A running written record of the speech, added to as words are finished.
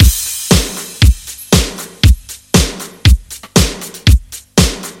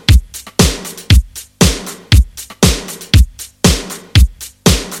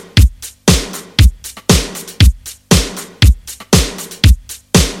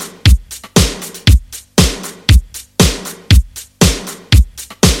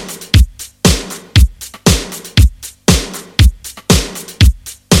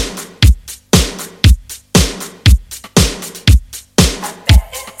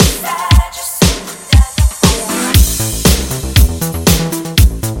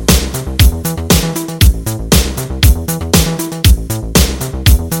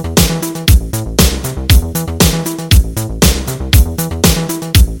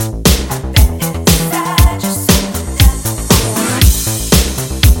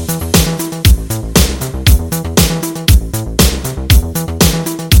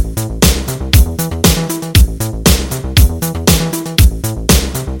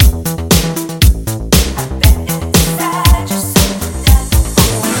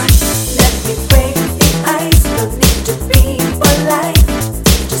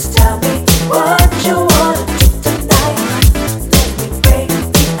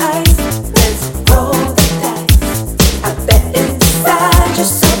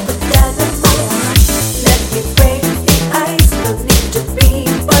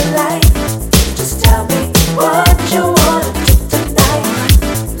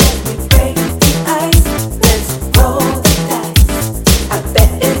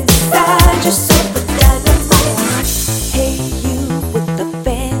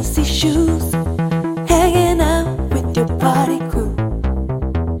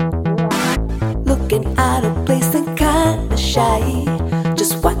shy,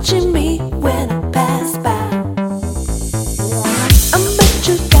 just watching me when I pass by. I bet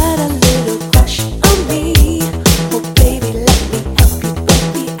you got a little crush on me. Oh baby, let me help you with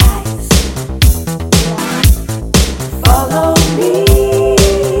the eyes. Follow me,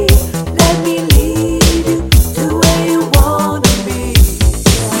 let me lead you to where you wanna be.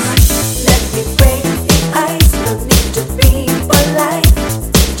 Let me break the ice, no need to be polite.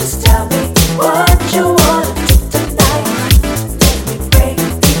 Just tell me what you wanna do tonight. Let me break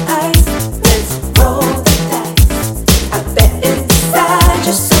the ice, let's roll the dice. I bet inside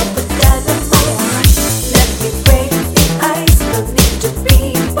you're so dynamite. Let me break the ice, no need to be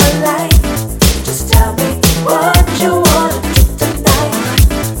polite.